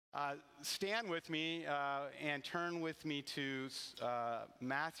Stand with me and turn with me to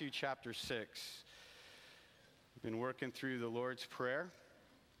Matthew chapter 6. We've been working through the Lord's Prayer.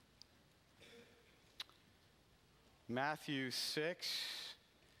 Matthew 6,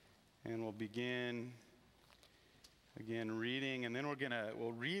 and we'll begin again reading, and then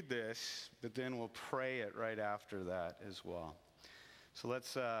we'll read this, but then we'll pray it right after that as well. So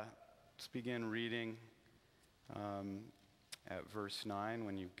let's begin reading at verse 9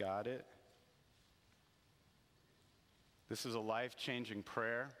 when you've got it. This is a life-changing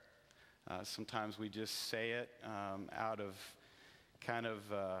prayer. Sometimes we just say it out of kind of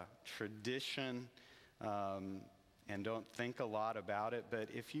tradition and don't think a lot about it. But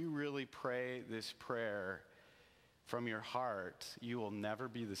if you really pray this prayer from your heart, you will never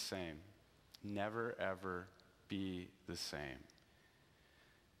be the same. Never, ever be the same.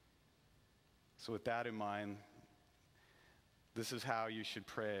 So with that in mind, this is how you should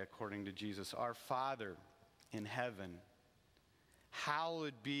pray according to Jesus. Our Father in heaven,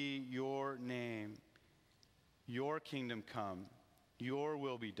 hallowed be your name. Your kingdom come. Your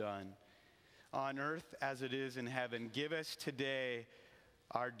will be done on earth as it is in heaven. Give us today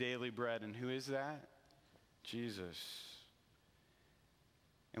our daily bread. And who is that? Jesus.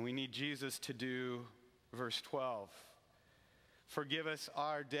 And we need Jesus to do verse 12. Forgive us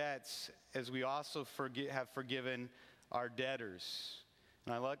our debts as we also have forgiven our debtors.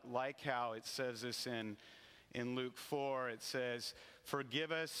 And I like how it says this in Luke 4. It says,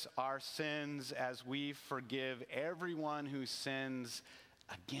 forgive us our sins as we forgive everyone who sins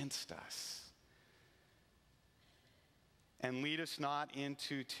against us. And lead us not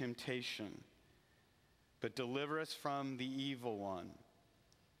into temptation, but deliver us from the evil one.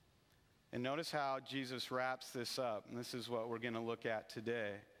 And notice how Jesus wraps this up, and this is what we're going to look at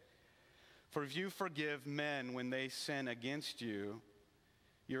today. For if you forgive men when they sin against you,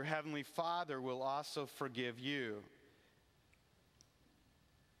 your heavenly Father will also forgive you.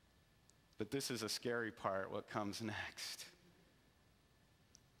 But this is a scary part, what comes next.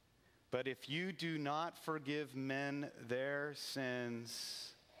 But if you do not forgive men their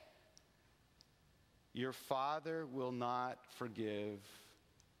sins, your Father will not forgive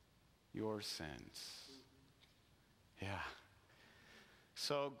your sins. Yeah.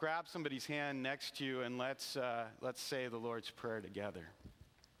 So grab somebody's hand next to you and let's say the Lord's Prayer together.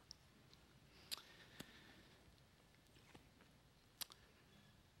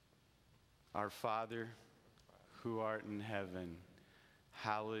 Our Father, who art in heaven,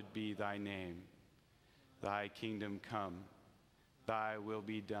 hallowed be thy name. Thy kingdom come, thy will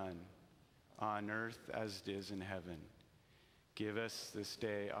be done, on earth as it is in heaven. Give us this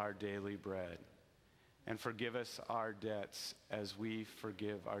day our daily bread, and forgive us our debts as we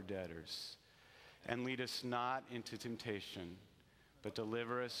forgive our debtors. And lead us not into temptation, but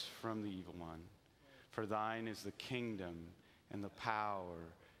deliver us from the evil one. For thine is the kingdom and the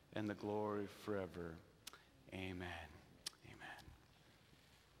power and the glory forever. Amen. Amen.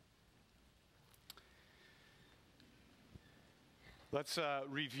 Let's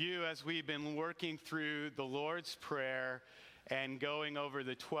review as we've been working through the Lord's Prayer and going over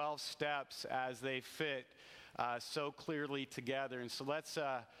the 12 steps as they fit so clearly together. And so let's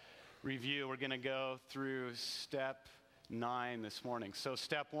review. We're going to go through step 9 this morning. So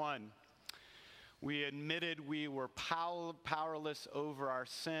step 1, we admitted we were powerless over our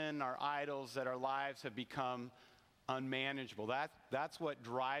sin, our idols, that our lives have become unmanageable. That's what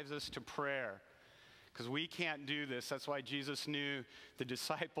drives us to prayer, because we can't do this. That's why Jesus knew the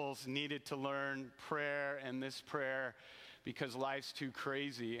disciples needed to learn prayer and this prayer, because life's too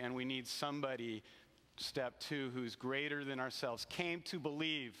crazy and we need somebody, step 2, who's greater than ourselves. Came to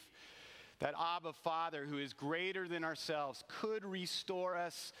believe that Abba Father, who is greater than ourselves, could restore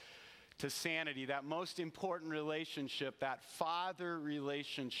us to sanity, that most important relationship, that father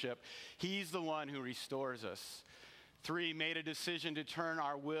relationship. He's the one who restores us. 3, made a decision to turn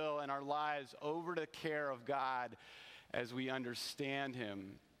our will and our lives over to the care of God as we understand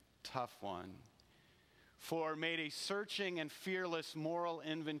him. Tough one. 4, made a searching and fearless moral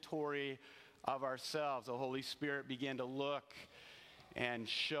inventory of ourselves. The Holy Spirit began to look and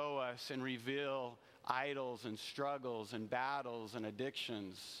show us and reveal idols and struggles and battles and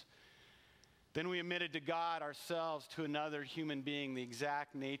addictions. Then we admitted to God, ourselves, to another human being, the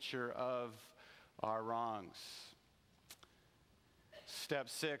exact nature of our wrongs. Step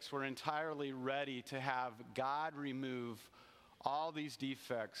 6, we're entirely ready to have God remove all these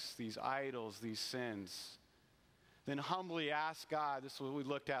defects, these idols, these sins. Then humbly ask God, this is what we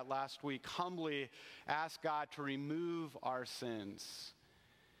looked at last week, humbly ask God to remove our sins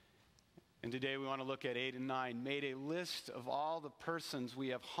And today we want to look at 8 and 9. Made a list of all the persons we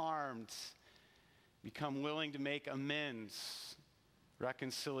have harmed, become willing to make amends,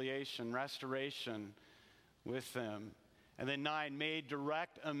 reconciliation, restoration with them. And then 9, made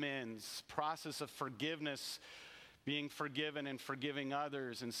direct amends, process of forgiveness, being forgiven and forgiving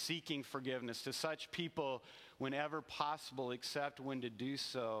others and seeking forgiveness to such people whenever possible, except when to do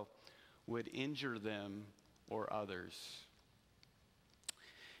so would injure them or others.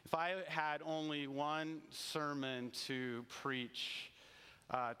 If I had only one sermon to preach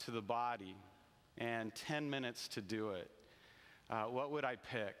to the body and 10 minutes to do it, what would I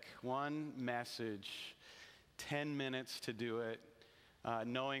pick? One message, 10 minutes to do it,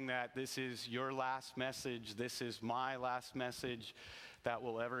 knowing that this is your last message, this is my last message that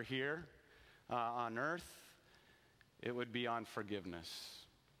we'll ever hear on earth. It would be on forgiveness.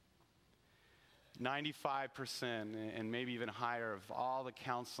 95% and maybe even higher of all the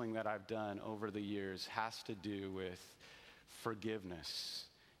counseling that I've done over the years has to do with forgiveness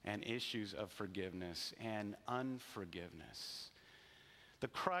and issues of forgiveness and unforgiveness. The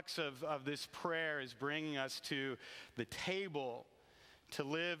crux of this prayer is bringing us to the table to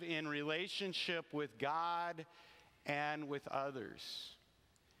live in relationship with God and with others.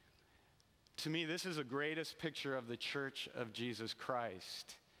 To me, this is the greatest picture of the church of Jesus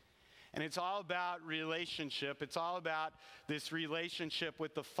Christ. And it's all about relationship. It's all about this relationship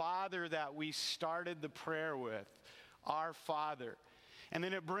with the Father that we started the prayer with, our Father. And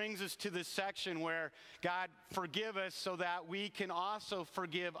then it brings us to this section where God forgive us so that we can also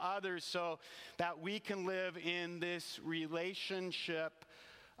forgive others, so that we can live in this relationship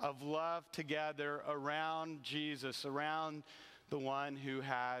of love together around Jesus, around the one who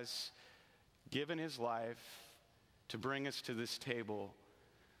has given his life to bring us to this table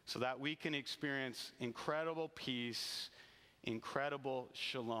so that we can experience incredible peace, incredible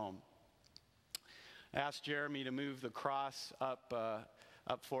shalom. I asked Jeremy to move the cross up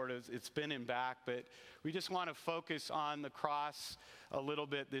forward. It's been in back, but we just want to focus on the cross a little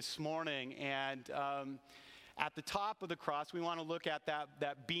bit this morning. And at the top of the cross, we want to look at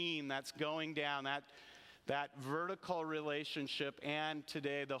that beam that's going down, that vertical relationship, and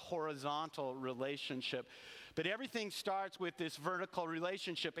today the horizontal relationship. But everything starts with this vertical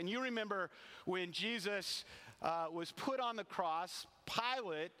relationship. And you remember when Jesus was put on the cross,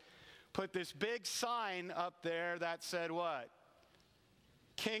 Pilate put this big sign up there that said what?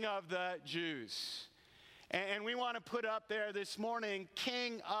 King of the Jews. And we want to put up there this morning,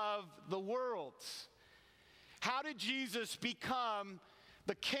 King of the world. How did Jesus become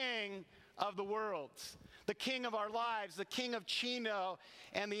the King of the world? The King of our lives, the King of Chino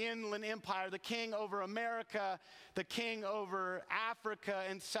and the Inland Empire, the King over America, the King over Africa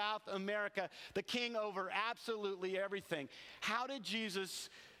and South America, the King over absolutely everything. How did Jesus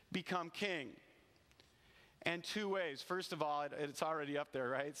become king? And two ways. First of all, it's already up there,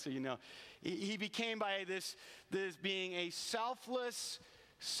 right? So you know, he became by this being a selfless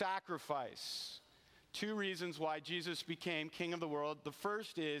sacrifice. Two reasons why Jesus became king of the world. The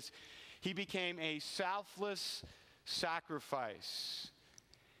first is he became a selfless sacrifice.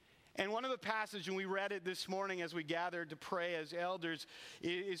 And one of the passages, and we read it this morning as we gathered to pray as elders,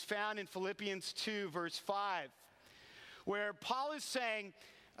 is found in Philippians 2, verse 5, where Paul is saying,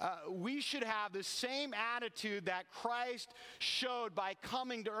 we should have the same attitude that Christ showed by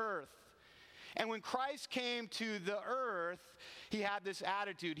coming to earth. And when Christ came to the earth, he had this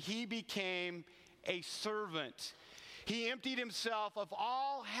attitude. He became a servant. He emptied himself of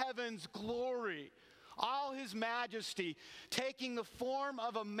all heaven's glory, all his majesty, taking the form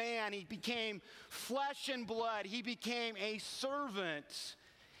of a man. He became flesh and blood. He became a servant.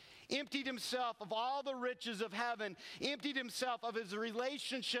 Emptied himself of all the riches of heaven, emptied himself of his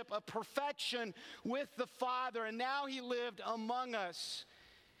relationship of perfection with the Father, and now he lived among us.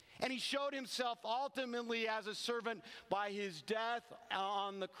 And he showed himself ultimately as a servant by his death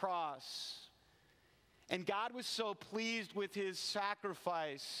on the cross. And God was so pleased with his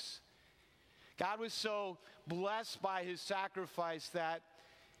sacrifice. God was so blessed by his sacrifice that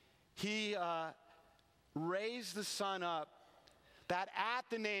he raised the Son up, that at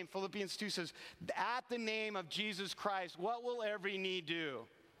the name, Philippians 2 says, at the name of Jesus Christ, what will every knee do?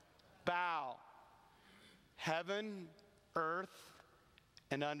 Bow. Heaven, earth,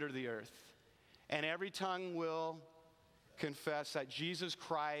 and under the earth. And every tongue will confess that Jesus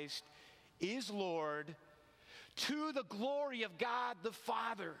Christ is Lord, to the glory of God the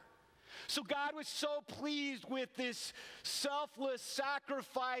Father. So God was so pleased with this selfless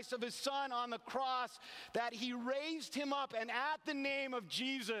sacrifice of his Son on the cross that he raised him up, and at the name of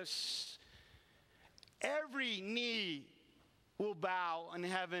Jesus, every knee will bow in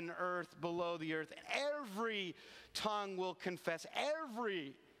heaven, earth, below the earth, and every tongue will confess,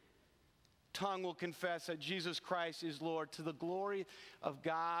 every tongue will confess that Jesus Christ is Lord, to the glory of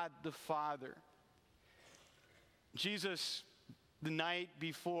God the Father. Jesus, the night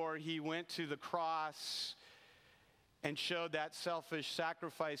before he went to the cross and showed that selfish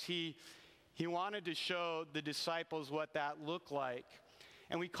sacrifice, he wanted to show the disciples what that looked like.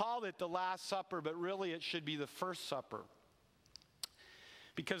 And we called it the Last Supper, but really it should be the First Supper.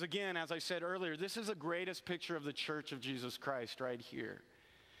 Because again, as I said earlier, this is the greatest picture of the church of Jesus Christ right here.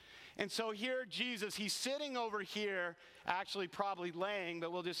 And so here Jesus, he's sitting over here, actually probably laying,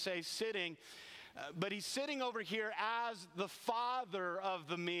 but we'll just say sitting. But he's sitting over here as the father of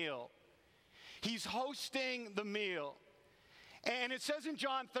the meal. He's hosting the meal. And it says in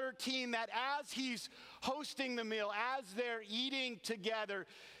John 13 that as he's hosting the meal, as they're eating together,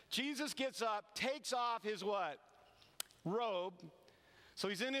 Jesus gets up, takes off his what? Robe. So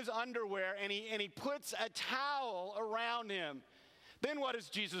he's in his underwear, and he puts a towel around him. Then what does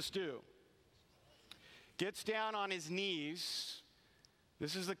Jesus do? Gets down on his knees.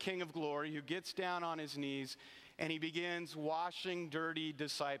 This is the King of Glory who gets down on his knees, and he begins washing dirty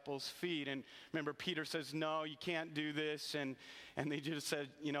disciples' feet. And remember, Peter says, no, you can't do this. And they just said,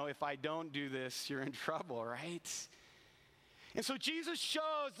 you know, if I don't do this, you're in trouble, right? And so Jesus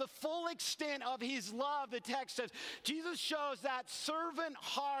shows the full extent of his love, the text says. Jesus shows that servant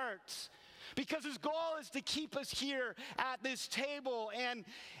heart, because his goal is to keep us here at this table. And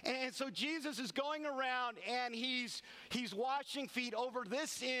so Jesus is going around and he's washing feet. Over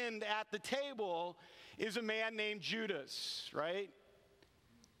this end at the table is a man named Judas, right?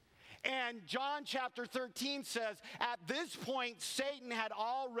 And John chapter 13 says, at this point, Satan had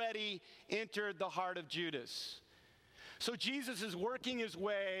already entered the heart of Judas. So Jesus is working his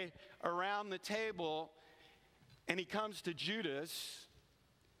way around the table, and he comes to Judas.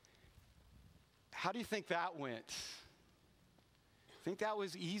 How do you think that went? Think that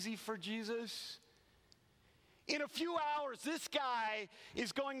was easy for Jesus? In a few hours, this guy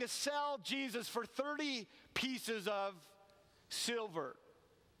is going to sell Jesus for 30 pieces of silver.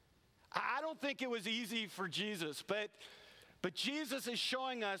 I don't think it was easy for Jesus, but Jesus is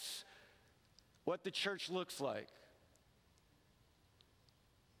showing us what the church looks like.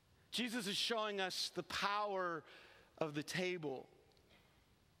 Jesus is showing us the power of the table.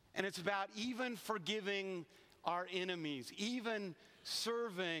 And it's about even forgiving our enemies, even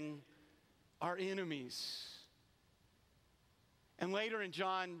serving our enemies. And later in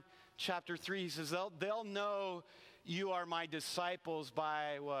John chapter 3, he says, they'll know you are my disciples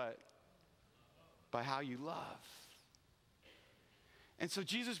by what? By how you love. And so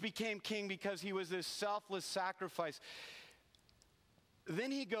Jesus became king because he was this selfless sacrifice.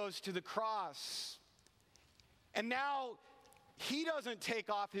 Then he goes to the cross. And now he doesn't take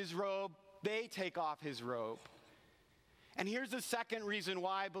off his robe, they take off his robe. And here's the second reason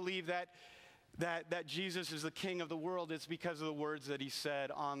why I believe that Jesus is the king of the world. It's because of the words that he said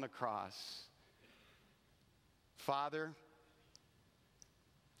on the cross. Father,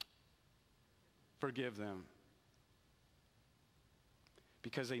 forgive them,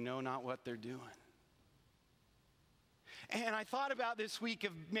 because they know not what they're doing. And I thought about this week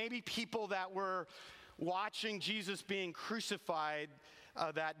of maybe people that were watching Jesus being crucified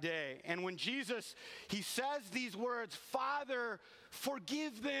that day. And when Jesus, he says these words, Father,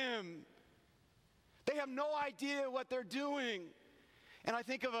 forgive them. They have no idea what they're doing. And I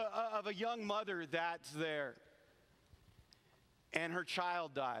think of a young mother that's there, and her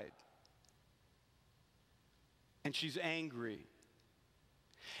child died. And she's angry.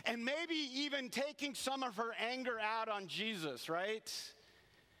 And maybe even taking some of her anger out on Jesus, right?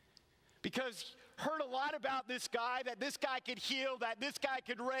 Because heard a lot about this guy, that this guy could heal, that this guy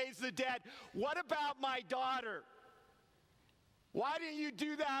could raise the dead. What about my daughter? Why didn't you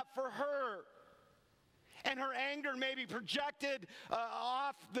do that for her? And her anger maybe projected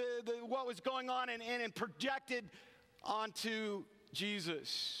off what was going on and projected onto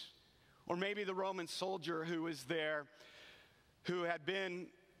Jesus. Or maybe the Roman soldier who was there, who had been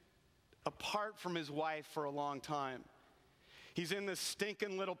apart from his wife for a long time. He's in this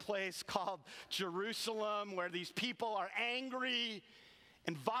stinking little place called Jerusalem, where these people are angry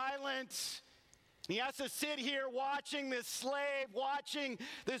and violent. And he has to sit here watching this slave, watching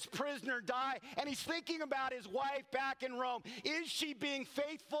this prisoner die. And he's thinking about his wife back in Rome. Is she being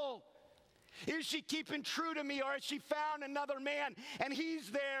faithful? Is she keeping true to me, or has she found another man? And he's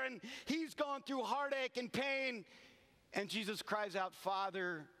there, and he's going through heartache and pain. And Jesus cries out,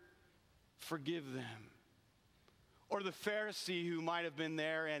 Father, forgive them. Or the Pharisee who might have been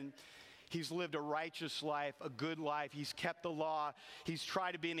there, and He's lived a righteous life, a good life. He's kept the law. He's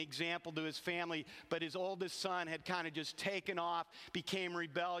tried to be an example to his family. But his oldest son had kind of just taken off, became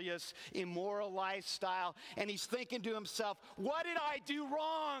rebellious, immoral lifestyle. And he's thinking to himself, what did I do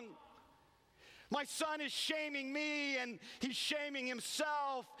wrong? My son is shaming me, and he's shaming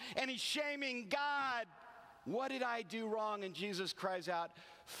himself, and he's shaming God. What did I do wrong? And Jesus cries out,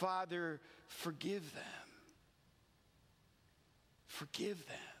 Father, forgive them. Forgive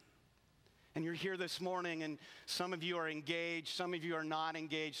them. And you're here this morning, and some of you are engaged, some of you are not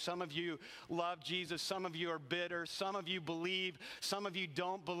engaged, some of you love Jesus, some of you are bitter, some of you believe, some of you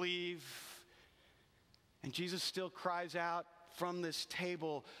don't believe. And Jesus still cries out from this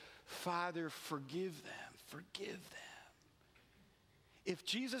table, Father, forgive them, forgive them. If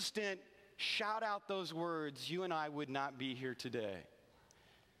Jesus didn't shout out those words, you and I would not be here today.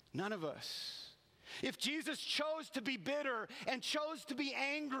 None of us. If Jesus chose to be bitter and chose to be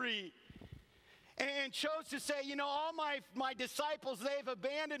angry, and chose to say, you know, all my disciples, they've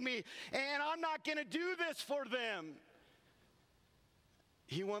abandoned me, and I'm not going to do this for them.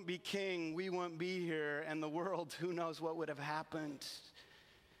 He wouldn't be king, we wouldn't be here, and the world, who knows what would have happened.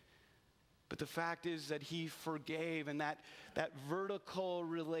 But the fact is that he forgave, and that vertical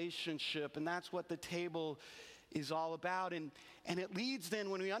relationship, and that's what the table is all about. And it leads then,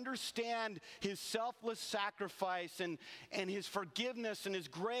 when we understand his selfless sacrifice and his forgiveness and his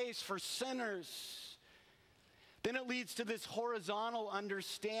grace for sinners, then it leads to this horizontal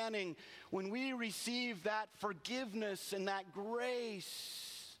understanding. When we receive that forgiveness and that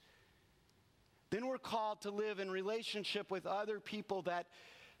grace, then we're called to live in relationship with other people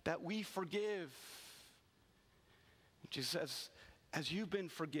that we forgive. Jesus says, as you've been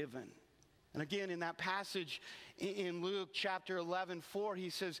forgiven. And again, in that passage in Luke chapter 11:4, he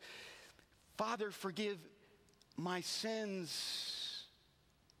says, Father, forgive my sins.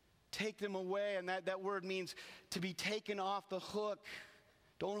 Take them away. And that word means to be taken off the hook.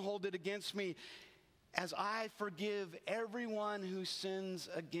 Don't hold it against me. As I forgive everyone who sins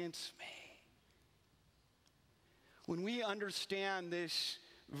against me. When we understand this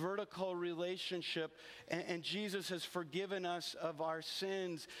vertical relationship, and Jesus has forgiven us of our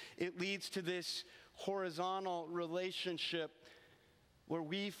sins, it leads to this horizontal relationship where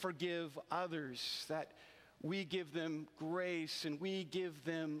we forgive others, that we give them grace and we give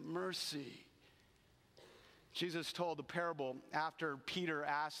them mercy. Jesus told the parable after Peter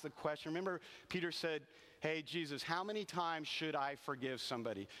asked the question. Remember, Peter said, hey, Jesus, how many times should I forgive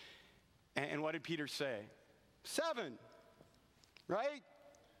somebody? And what did Peter say? 7, right?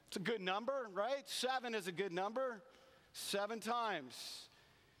 It's a good number, right? 7 is a good number. 7 times.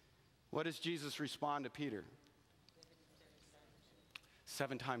 What does Jesus respond to Peter?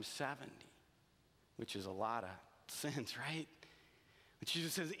 7 times 70, which is a lot of sins, right? But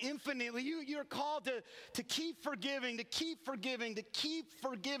Jesus says, infinitely, you're called to keep forgiving, to keep forgiving, to keep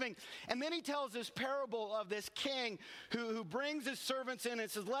forgiving. And then he tells this parable of this king who brings his servants in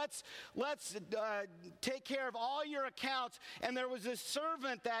and says, let's take care of all your accounts. And there was this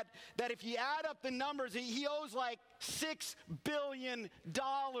servant that if you add up the numbers, he owes like $6 billion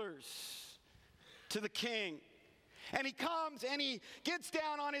to the king. And he comes and he gets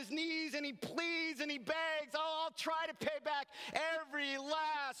down on his knees and he pleads and he begs, oh, I'll try to pay back every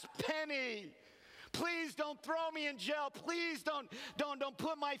last penny. Please don't throw me in jail. Please don't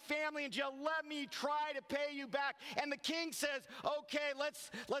put my family in jail. Let me try to pay you back. And the king says, okay, let's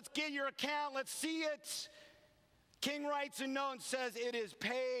get your account. Let's see it. King writes a note and says it is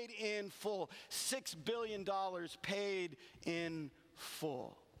paid in full. $6 billion paid in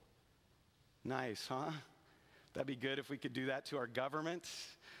full. Nice, huh? That'd be good if we could do that to our government. $1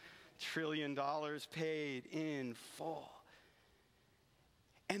 trillion paid in full.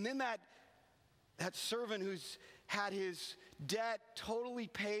 And then that servant who's had his debt totally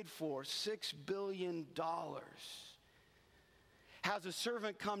paid for, $6 billion, has a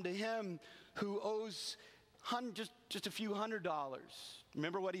servant come to him who owes just a few $100s.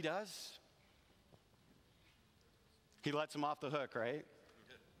 Remember what he does? He lets him off the hook, right?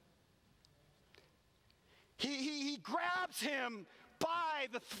 He grabs him by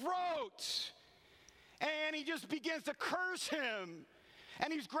the throat, and he just begins to curse him.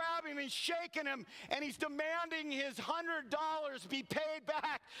 And he's grabbing him, he's shaking him, and he's demanding his $100 be paid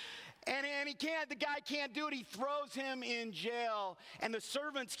back. And the guy can't do it. He throws him in jail. And the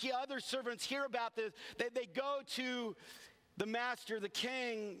other servants hear about this. They go to the master, the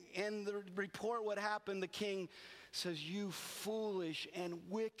king, and report what happened. The king says, you foolish and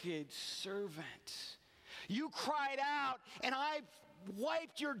wicked servant. You cried out, and I've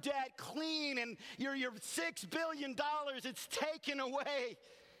wiped your debt clean, and your $6 billion, it's taken away.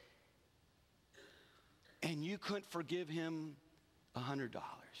 and you couldn't forgive him $100.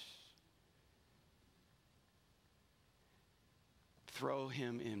 Throw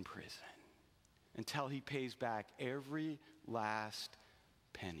him in prison until he pays back every last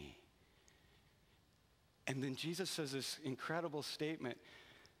penny. And then Jesus says this incredible statement,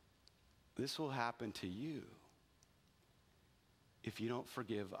 this will happen to you if you don't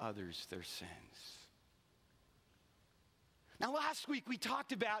forgive others their sins. Now, last week we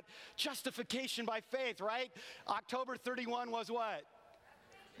talked about justification by faith, right? October 31 was what?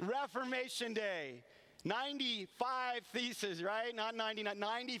 Reformation Day. 95 theses, right? Not 99,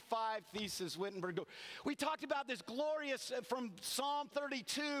 95 theses, Wittenberg. We talked about this glorious, from Psalm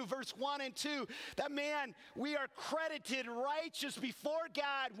 32, verse 1 and 2, that man, we are credited righteous before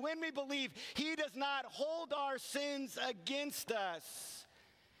God when we believe he does not hold our sins against us.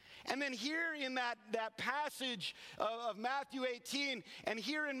 And then here in that passage of Matthew 18, and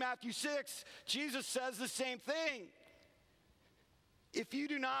here in Matthew 6, Jesus says the same thing. If you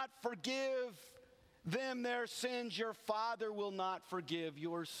do not forgive them their sins, your Father will not forgive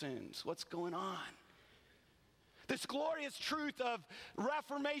your sins. What's going on? This glorious truth of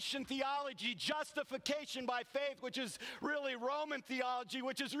Reformation theology, justification by faith, which is really Roman theology,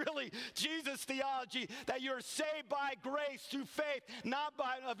 which is really Jesus theology, that you're saved by grace through faith, not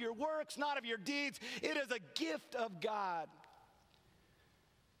of your works, not of your deeds. It is a gift of God.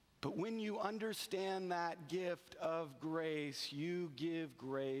 But when you understand that gift of grace, you give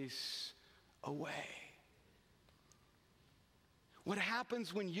grace away. What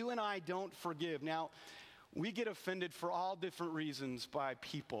happens when you and I don't forgive? Now, we get offended for all different reasons by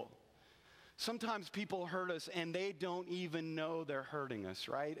people. Sometimes people hurt us and they don't even know they're hurting us,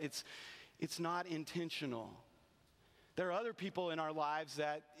 right? It's not intentional. There are other people in our lives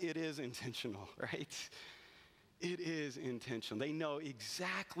that it is intentional, right? It is intentional. They know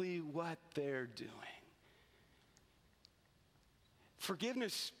exactly what they're doing.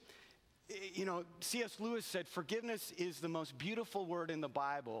 Forgiveness, C.S. Lewis said, forgiveness is the most beautiful word in the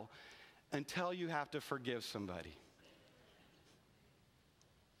Bible until you have to forgive somebody.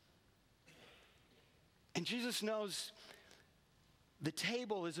 And Jesus knows the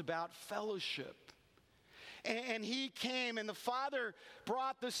table is about fellowship. And he came, and the Father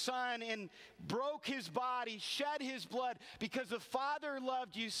brought the Son and broke his body, shed his blood, because the Father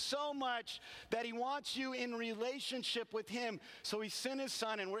loved you so much that he wants you in relationship with him. So he sent his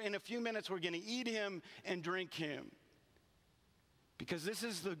Son, and in a few minutes we're going to eat him and drink him. Because this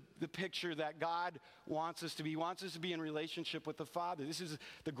is the picture that God wants us to be. He wants us to be in relationship with the Father. This is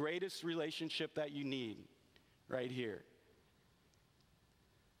the greatest relationship that you need right here.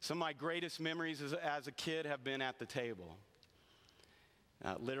 Some of my greatest memories as a kid have been at the table.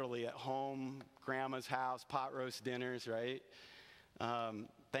 Literally at home, grandma's house, pot roast dinners, right?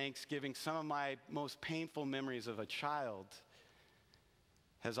 Thanksgiving. Some of my most painful memories of a child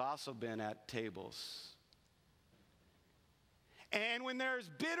has also been at tables. And when there's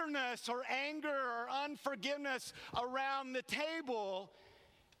bitterness or anger or unforgiveness around the table,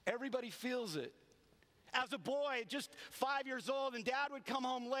 everybody feels it. As a boy, just 5 years old, and Dad would come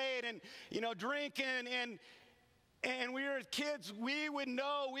home late and, drinking, and we were kids, we would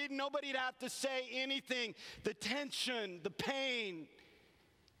know, nobody'd have to say anything. The tension, the pain.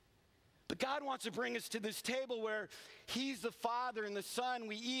 But God wants to bring us to this table where he's the Father and the Son.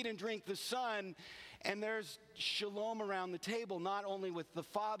 We eat and drink the Son, and there's shalom around the table, not only with the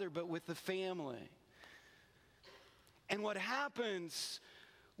Father, but with the family. And what happens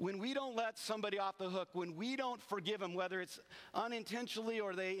when we don't let somebody off the hook, when we don't forgive them, whether it's unintentionally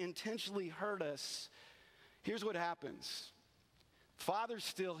or they intentionally hurt us, here's what happens. Father's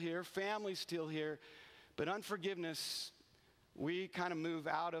still here, family's still here, but unforgiveness, we kind of move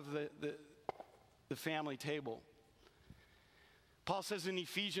out of the family table. Paul says in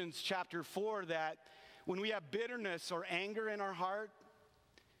Ephesians chapter 4 that when we have bitterness or anger in our heart,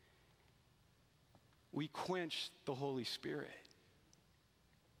 we quench the Holy Spirit.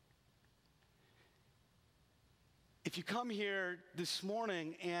 If you come here this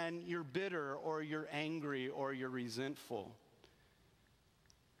morning and you're bitter or you're angry or you're resentful,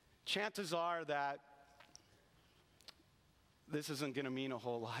 chances are that this isn't going to mean a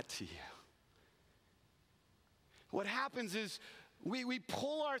whole lot to you. What happens is we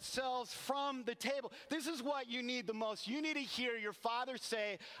pull ourselves from the table. This is what you need the most. You need to hear your Father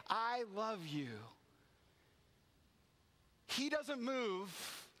say, I love you. He doesn't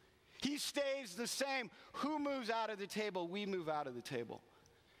move. He stays the same. Who moves out of the table? We move out of the table.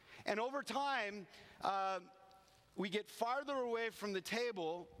 And over time, we get farther away from the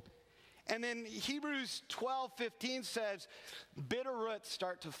table. And then Hebrews 12:15 says, bitter roots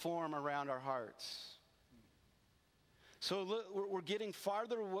start to form around our hearts. So we're getting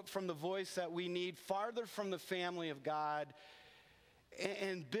farther from the voice that we need, farther from the family of God,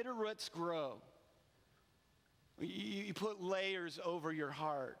 and bitter roots grow. You put layers over your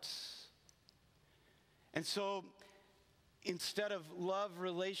hearts. And so instead of love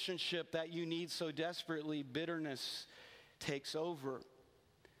relationship that you need so desperately, bitterness takes over.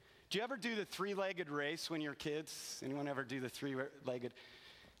 Do you ever do the three-legged race when you're kids? Anyone ever do the three-legged?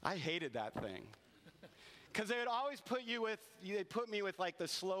 I hated that thing. Because they would always put me with like the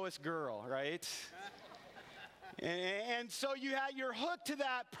slowest girl, right? And so you're hooked to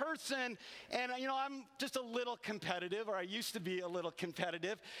that person, and I'm just a little competitive, or I used to be a little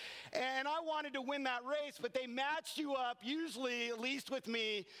competitive, and I wanted to win that race, but they matched you up, usually, at least with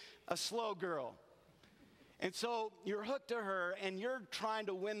me, a slow girl. And so you're hooked to her, and you're trying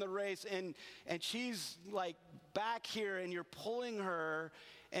to win the race, and she's like back here, and you're pulling her,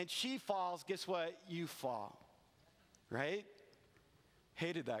 and she falls. Guess what? You fall, right?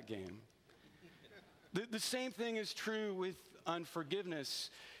 Hated that game. The same thing is true with unforgiveness.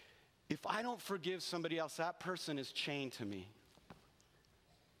 If I don't forgive somebody else, that person is chained to me.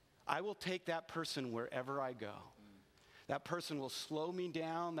 I will take that person wherever I go. That person will slow me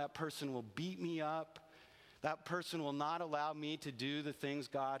down. That person will beat me up. That person will not allow me to do the things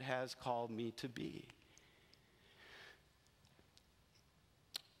God has called me to be.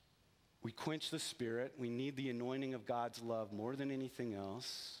 We quench the Spirit. We need the anointing of God's love more than anything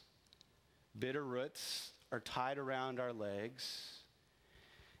else. Bitter roots are tied around our legs.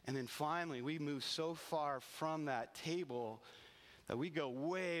 And then finally, we move so far from that table that we go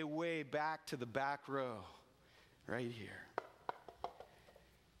way, way back to the back row, right here.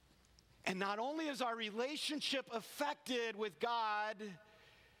 And not only is our relationship affected with God,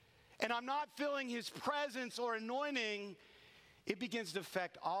 and I'm not feeling his presence or anointing, it begins to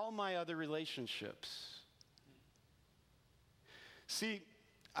affect all my other relationships. See,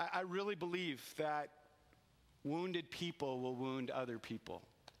 I really believe that wounded people will wound other people.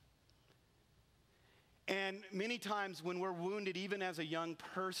 And many times when we're wounded, even as a young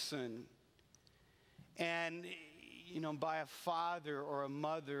person, and by a father or a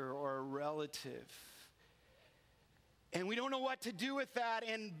mother or a relative, and we don't know what to do with that,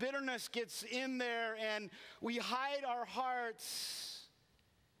 and bitterness gets in there, and we hide our hearts,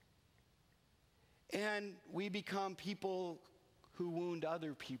 and we become people who wound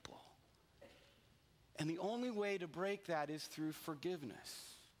other people. And the only way to break that is through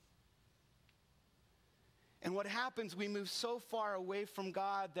forgiveness. And what happens, we move so far away from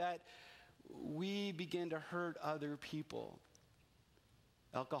God that we begin to hurt other people.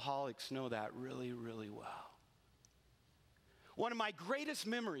 Alcoholics know that really, really well. One of my greatest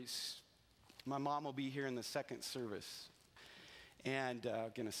memories, my mom will be here in the second service, and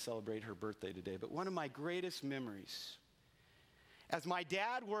I'm going to celebrate her birthday today, but one of my greatest memories, as my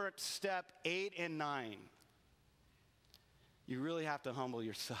dad worked step 8 and 9, you really have to humble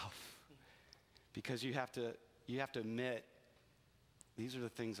yourself, because you have to admit, these are the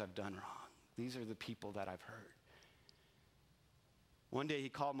things I've done wrong. These are the people that I've hurt. One day he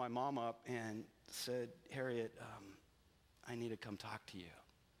called my mom up and said, Harriet, I need to come talk to you.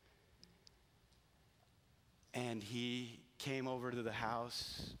 And he came over to the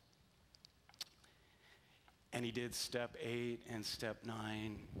house, and he did step 8 and step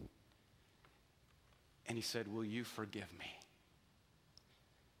 9. And he said, will you forgive me?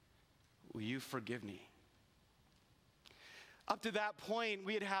 Will you forgive me? Up to that point,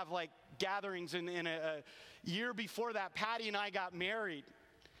 we'd have like gatherings in a year before that, Patty and I got married.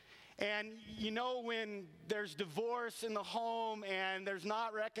 And when there's divorce in the home and there's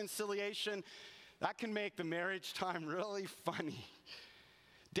not reconciliation, that can make the marriage time really funny.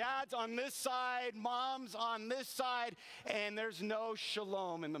 Dad's on this side, mom's on this side, and there's no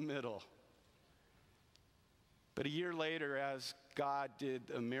shalom in the middle. But a year later, as God did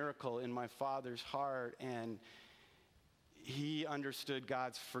a miracle in my father's heart, and he understood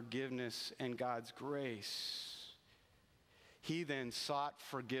God's forgiveness and God's grace, he then sought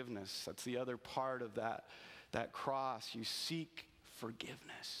forgiveness. That's the other part of that cross. You seek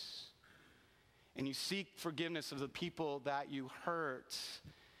forgiveness. And you seek forgiveness of the people that you hurt.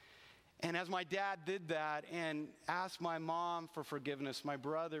 And as my dad did that and asked my mom for forgiveness, my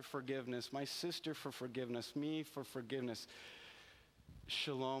brother forgiveness, my sister for forgiveness, me for forgiveness,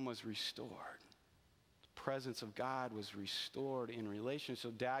 shalom was restored. The presence of God was restored in relationship. So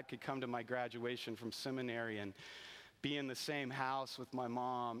Dad could come to my graduation from seminary and be in the same house with my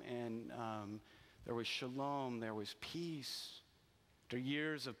mom, and there was shalom, there was peace. After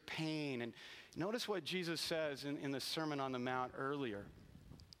years of pain. And notice what Jesus says in the Sermon on the Mount earlier.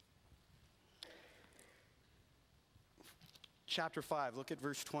 chapter 5, look at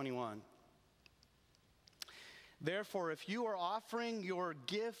verse 21. Therefore, if you are offering your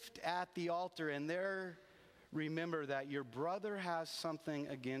gift at the altar and there remember that your brother has something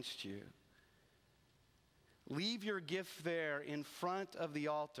against you, leave your gift there in front of the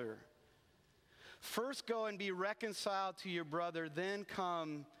altar. First go and be reconciled to your brother, then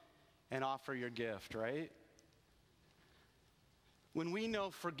come and offer your gift, right? When we know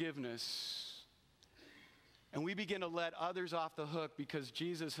forgiveness, and we begin to let others off the hook because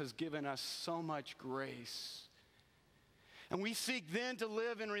Jesus has given us so much grace. And we seek then to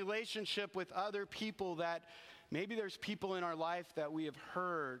live in relationship with other people that maybe there's people in our life that we have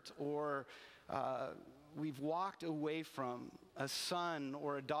hurt or we've walked away from, a son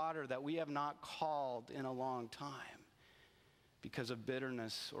or a daughter that we have not called in a long time because of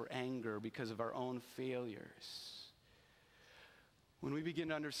bitterness or anger, because of our own failures. When we begin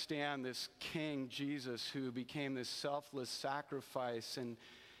to understand this King Jesus who became this selfless sacrifice and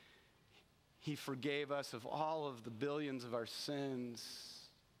he forgave us of all of the billions of our sins,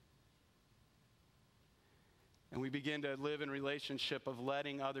 and we begin to live in relationship of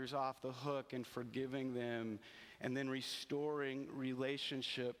letting others off the hook and forgiving them and then restoring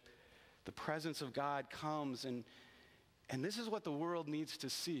relationship, the presence of God comes, and this is what the world needs to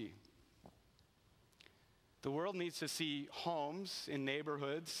see. The world needs to see homes in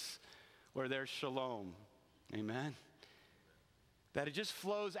neighborhoods where there's shalom. Amen? That it just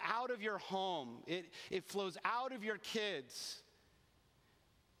flows out of your home. It flows out of your kids.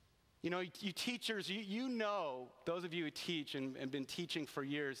 You know, you teachers, you know, those of you who teach and been teaching for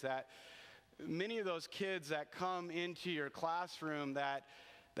years, that many of those kids that come into your classroom that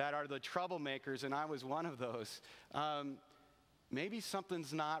are the troublemakers, and I was one of those, maybe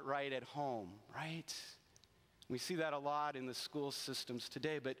something's not right at home, right? We see that a lot in the school systems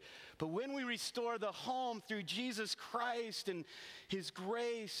today. But when we restore the home through Jesus Christ and his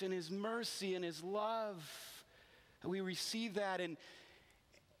grace and his mercy and his love, we receive that, and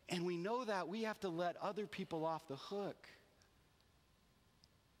we know that we have to let other people off the hook.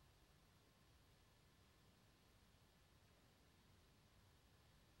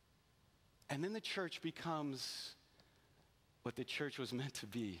 And then the church becomes what the church was meant to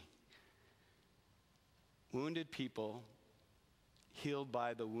be. Wounded people healed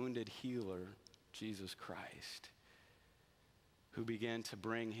by the wounded healer, Jesus Christ, who began to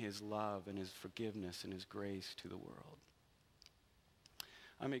bring his love and his forgiveness and his grace to the world.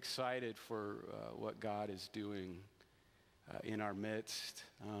 I'm excited for what God is doing in our midst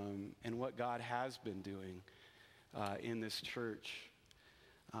and what God has been doing in this church.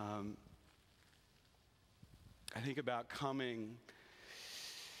 I think about coming.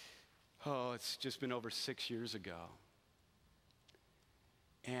 Oh, it's just been over 6 years ago.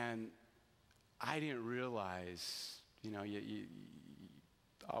 And I didn't realize, you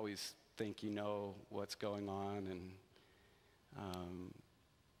always think you know what's going on,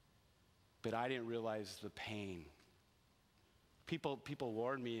 but I didn't realize the pain. People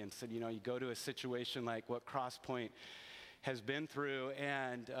warned me and said, you go to a situation like what CrossPoint has been through,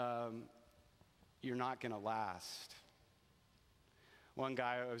 and you're not going to last. One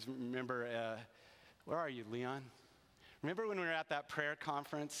guy, remember, where are you, Leon? Remember when we were at that prayer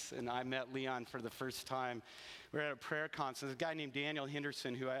conference and I met Leon for the first time? We were at a prayer conference. This guy named Daniel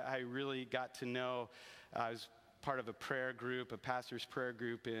Henderson, who I really got to know. I was part of a prayer group, a pastor's prayer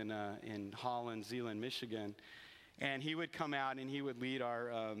group in Holland, Zeeland, Michigan. And he would come out and he would lead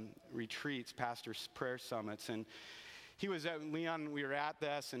our retreats, pastor's prayer summits. And he was at Leon, we were at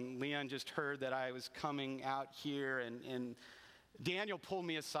this, and Leon just heard that I was coming out here, and Daniel pulled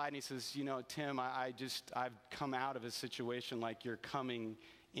me aside and he says, Tim, I've come out of a situation like you're coming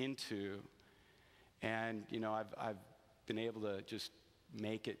into. And, I've been able to just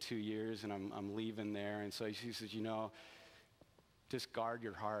make it 2 years, and I'm leaving there. And so he says, just guard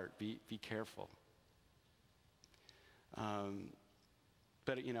your heart. Be careful.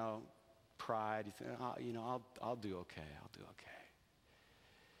 But, pride, you think, I'll do okay. I'll do okay.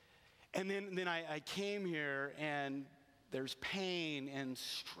 And then I came here, and there's pain and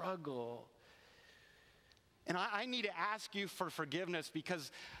struggle. And I need to ask you for forgiveness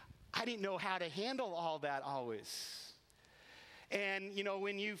because I didn't know how to handle all that always. And,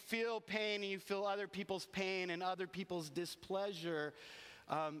 when you feel pain and you feel other people's pain and other people's displeasure,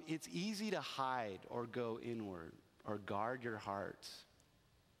 it's easy to hide or go inward or guard your heart.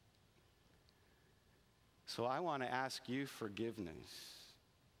 So I want to ask you forgiveness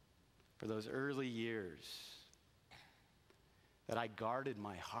for those early years that I guarded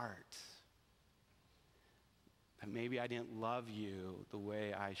my heart, that maybe I didn't love you the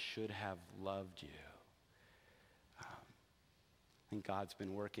way I should have loved you. And God's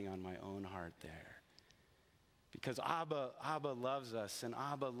been working on my own heart there. Because Abba loves us, and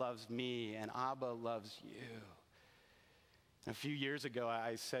Abba loves me, and Abba loves you. A few years ago,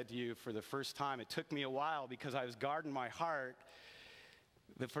 I said to you for the first time, it took me a while because I was guarding my heart,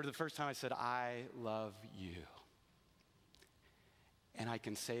 but for the first time I said, I love you. And I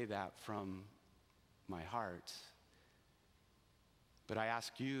can say that from my heart. But I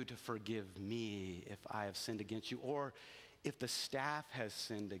ask you to forgive me if I have sinned against you, or if the staff has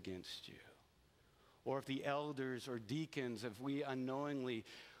sinned against you, or if the elders or deacons, if we unknowingly,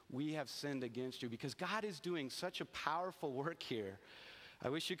 we have sinned against you, because God is doing such a powerful work here. I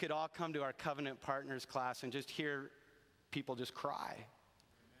wish you could all come to our Covenant Partners class and just hear people just cry.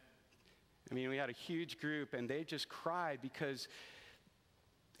 I mean, we had a huge group, and they just cried because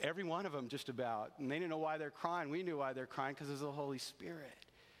every one of them just about, and they didn't know why they're crying. We knew why they're crying, because of the Holy Spirit.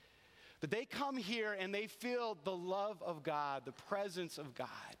 But they come here and they feel the love of God, the presence of God.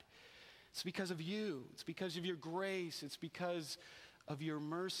 It's because of you. It's because of your grace. It's because of your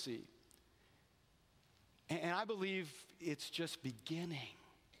mercy. And I believe it's just beginning.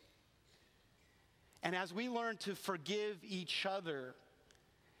 And as we learn to forgive each other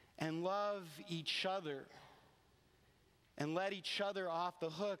and love each other and let each other off the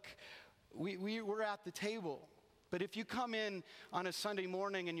hook, we're at the table. But if you come in on a Sunday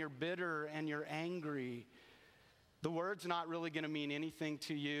morning and you're bitter and you're angry, the word's not really going to mean anything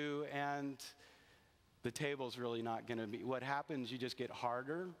to you, and the table's really not going to be. What happens, you just get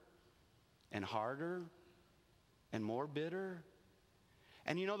harder and harder and more bitter.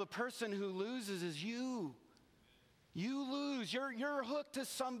 And you know, the person who loses is you. You lose. You're hooked to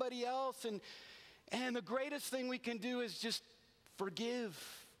somebody else, and the greatest thing we can do is just forgive.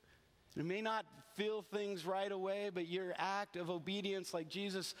 You may not feel things right away, but your act of obedience, like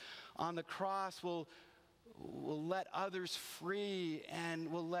Jesus on the cross, will let others free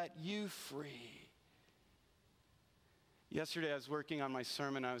and will let you free. Yesterday I was working on my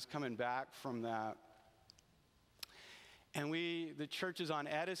sermon. I was coming back from that. And the church is on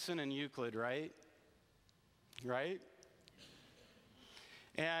Edison and Euclid, right? Right?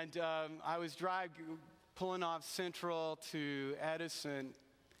 And I was pulling off Central to Edison.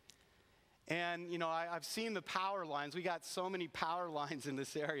 And, you know, I've seen the power lines. We got so many power lines in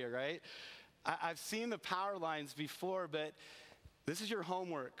this area, right? I've seen the power lines before, but this is your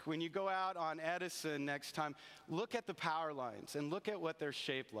homework. When you go out on Edison next time, look at the power lines and look at what they're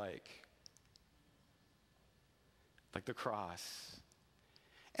shaped like. Like the cross.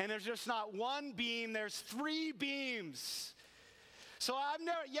 And there's just not one beam, there's 3 beams. So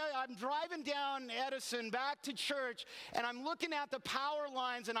I'm driving down Edison back to church, and I'm looking at the power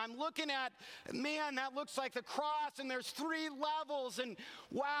lines, and I'm looking at, man, that looks like the cross, and there's 3 levels, and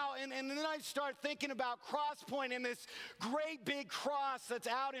wow, and then I start thinking about CrossPoint and this great big cross that's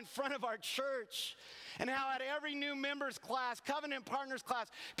out in front of our church, and how at every new members class, Covenant Partners class,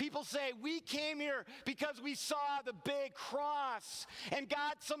 people say, we came here because we saw the big cross, and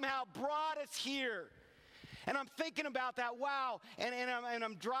God somehow brought us here. And I'm thinking about that, wow, and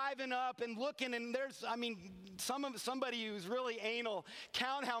I'm driving up and looking, and there's, I mean, somebody who's really anal,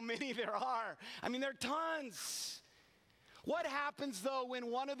 count how many there are. I mean, there are tons. What happens, though, when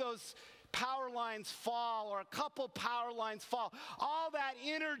one of those power lines fall, or a couple power lines fall? All that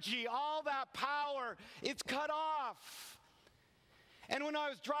energy, all that power, it's cut off. And when I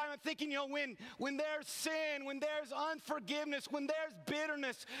was driving, I'm thinking, you know, when there's sin, when there's unforgiveness, when there's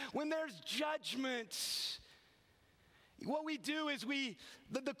bitterness, when there's judgment, what we do is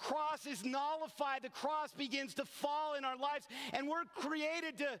the cross is nullified. The cross begins to fall in our lives, and we're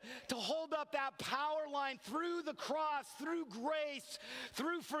created to hold up that power line through the cross, through grace,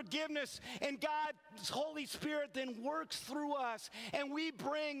 through forgiveness, and God's Holy Spirit then works through us, and we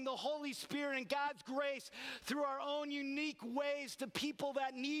bring the Holy Spirit and God's grace through our own unique ways to people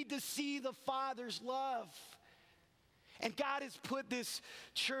that need to see the Father's love. And God has put this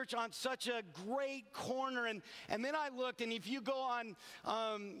church on such a great corner. And then I looked, and if you go on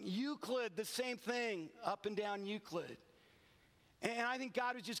Euclid, the same thing, up and down Euclid. And I think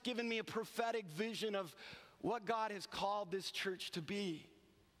God has just given me a prophetic vision of what God has called this church to be.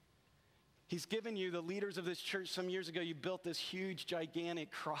 He's given you, the leaders of this church, some years ago, you built this huge,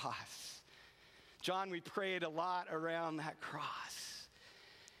 gigantic cross. John, we prayed a lot around that cross.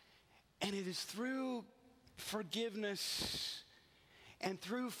 And it is through forgiveness and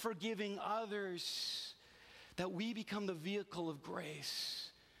through forgiving others that we become the vehicle of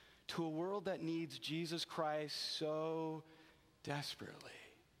grace to a world that needs Jesus Christ so desperately.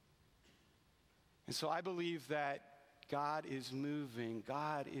 And so I believe that God is moving,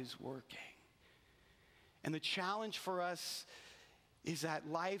 God is working. And the challenge for us is that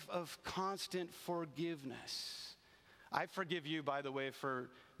life of constant forgiveness. I forgive you, by the way, for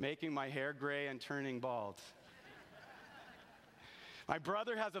making my hair gray and turning bald. My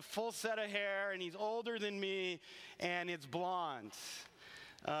brother has a full set of hair, and he's older than me, and it's blonde.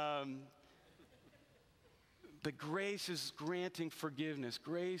 But grace is granting forgiveness.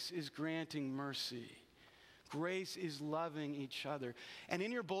 Grace is granting mercy. Grace is loving each other. And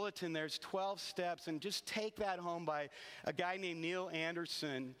in your bulletin, there's 12 steps, and just take that home by a guy named Neil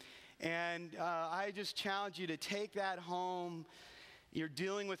Anderson. And I just challenge you to take that home. You're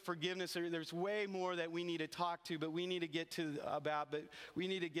dealing with forgiveness. There's way more that we need to talk to, but we need to get to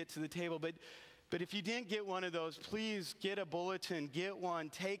the table. But if you didn't get one of those, please get a bulletin, get one,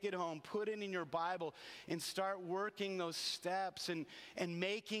 take it home, put it in your Bible, and start working those steps and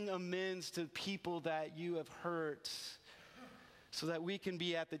making amends to people that you have hurt so that we can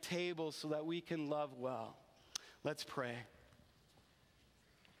be at the table, so that we can love well. Let's pray.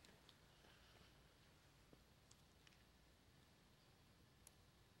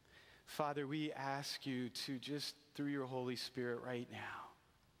 Father, we ask you to just, through your Holy Spirit right now,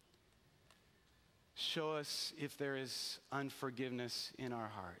 show us if there is unforgiveness in our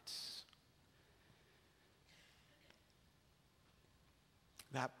hearts.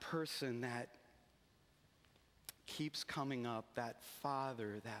 That person that keeps coming up, that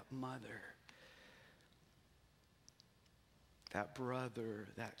father, that mother, that brother,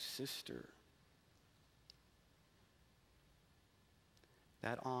 that sister,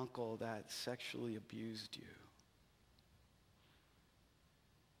 that uncle that sexually abused you.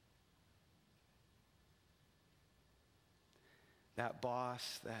 That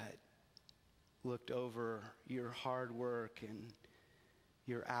boss that looked over your hard work and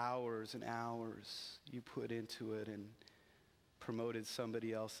your hours and hours you put into it and promoted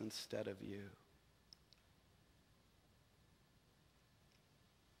somebody else instead of you.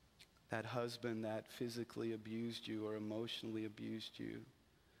 That husband that physically abused you or emotionally abused you.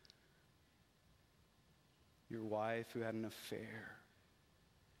 Your wife who had an affair.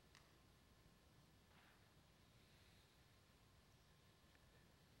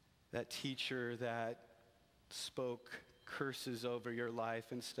 That teacher that spoke curses over your life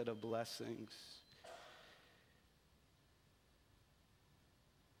instead of blessings.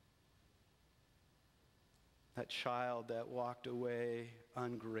 That child that walked away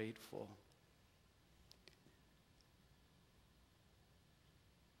ungrateful.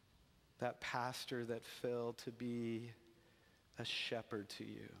 That pastor that failed to be a shepherd to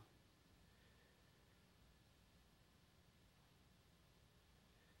you.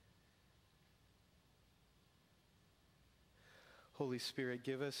 Holy Spirit,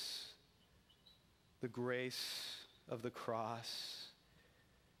 give us the grace of the cross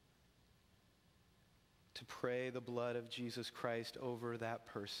to pray the blood of Jesus Christ over that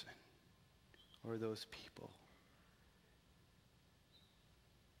person or those people.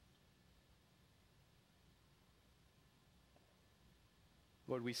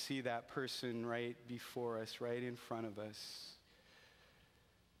 Lord, we see that person right before us, right in front of us.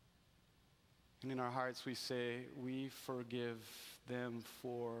 And in our hearts we say, we forgive them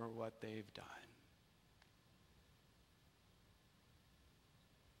for what they've done.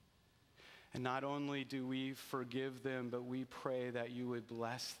 And not only do we forgive them, but we pray that you would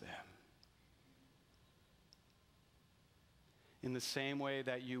bless them. In the same way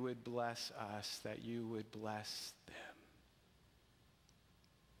that you would bless us, that you would bless them.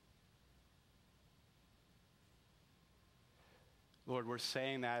 Lord, we're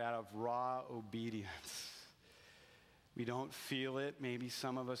saying that out of raw obedience. We don't feel it. Maybe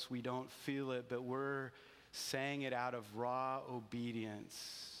some of us, we don't feel it, but we're saying it out of raw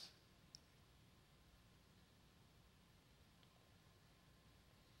obedience.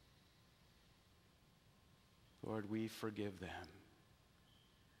 Lord, we forgive them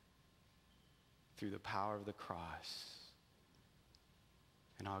through the power of the cross.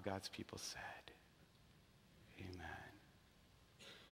 And all God's people say.